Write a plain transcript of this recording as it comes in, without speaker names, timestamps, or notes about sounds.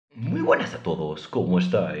buenas a todos, ¿cómo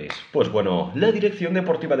estáis? Pues bueno, la dirección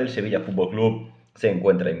deportiva del Sevilla Fútbol Club se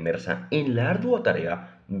encuentra inmersa en la ardua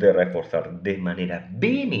tarea de reforzar de manera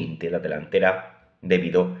vehemente la delantera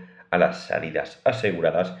debido a las salidas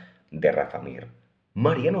aseguradas de Rafa Mir,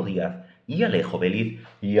 Mariano Díaz y Alejo Beliz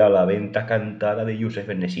y a la venta cantada de Youssef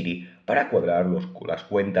En-Nesyri. Para cuadrar las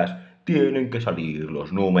cuentas tienen que salir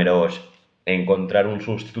los números. Encontrar un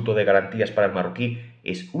sustituto de garantías para el marroquí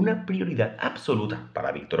es una prioridad absoluta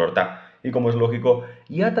para Víctor Horta y, como es lógico,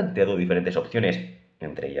 ya ha tanteado diferentes opciones,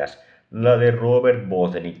 entre ellas la de Robert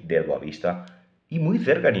Bozenic del Boavista y muy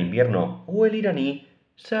cerca en invierno, o el iraní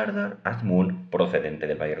Sardar Azmoun procedente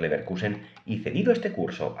del Bayer Leverkusen y cedido este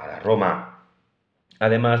curso a la Roma.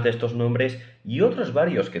 Además de estos nombres y otros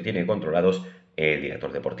varios que tiene controlados, el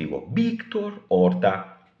director deportivo Víctor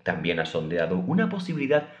Horta también ha sondeado una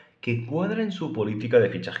posibilidad que cuadra en su política de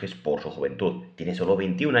fichajes por su juventud. Tiene solo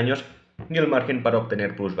 21 años y el margen para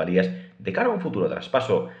obtener plusvalías de cara a un futuro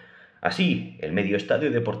traspaso. Así, el medio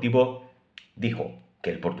estadio deportivo dijo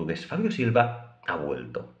que el portugués Fabio Silva ha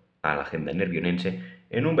vuelto a la agenda nervionense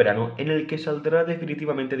en un verano en el que saldrá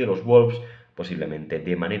definitivamente de los Wolves, posiblemente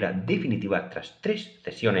de manera definitiva tras 3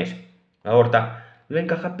 cesiones. A Horta le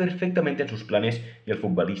encaja perfectamente en sus planes y el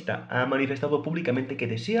futbolista ha manifestado públicamente que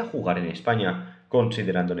desea jugar en España,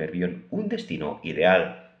 considerando Nervión un destino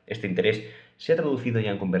ideal. Este interés se ha traducido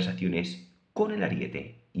ya en conversaciones con el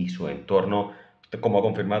ariete y su entorno, como ha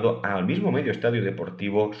confirmado al mismo medio estadio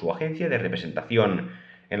deportivo su agencia de representación.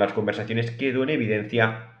 En las conversaciones quedó en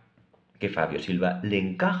evidencia que Fabio Silva le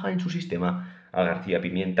encaja en su sistema a García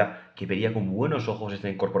Pimienta, que vería con buenos ojos esta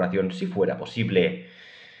incorporación si fuera posible.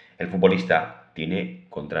 El futbolista tiene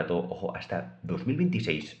contrato, ojo, hasta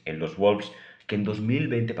 2026 en los Wolves, que en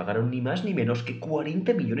 2020 pagaron ni más ni menos que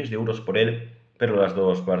 40 millones de euros por él, pero las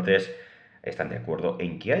dos partes están de acuerdo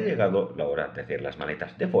en que ha llegado la hora de hacer las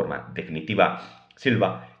maletas de forma definitiva.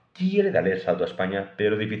 Silva quiere darle el salto a España,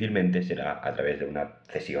 pero difícilmente será a través de una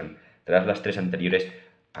cesión, tras las 3 anteriores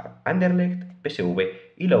a Anderlecht, PSV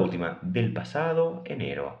y la última del pasado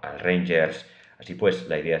enero al Rangers. Así pues,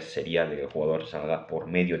 la idea sería de que el jugador salga por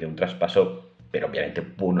medio de un traspaso, pero obviamente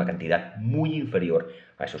por una cantidad muy inferior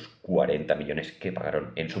a esos 40 millones que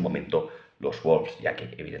pagaron en su momento los Wolves, ya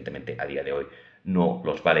que evidentemente a día de hoy no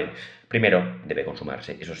los valen. Primero debe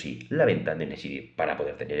consumarse, eso sí, la venta de En-Nesyri para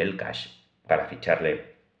poder tener el cash para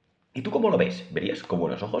ficharle. ¿Y tú cómo lo ves? ¿Verías con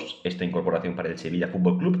buenos ojos esta incorporación para el Sevilla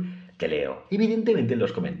Fútbol Club? Te leo, evidentemente, en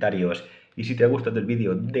los comentarios. Y si te ha gustado el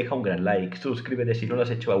vídeo, deja un gran like, suscríbete si no lo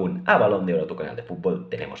has hecho aún a Balón de Oro, tu canal de fútbol.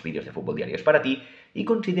 Tenemos vídeos de fútbol diarios para ti. Y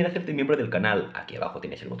considera hacerte miembro del canal. Aquí abajo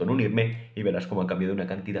tienes el botón unirme y verás cómo a cambio de una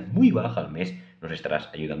cantidad muy baja al mes nos estarás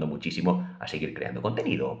ayudando muchísimo a seguir creando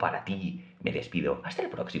contenido para ti. Me despido. Hasta el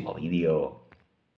próximo vídeo.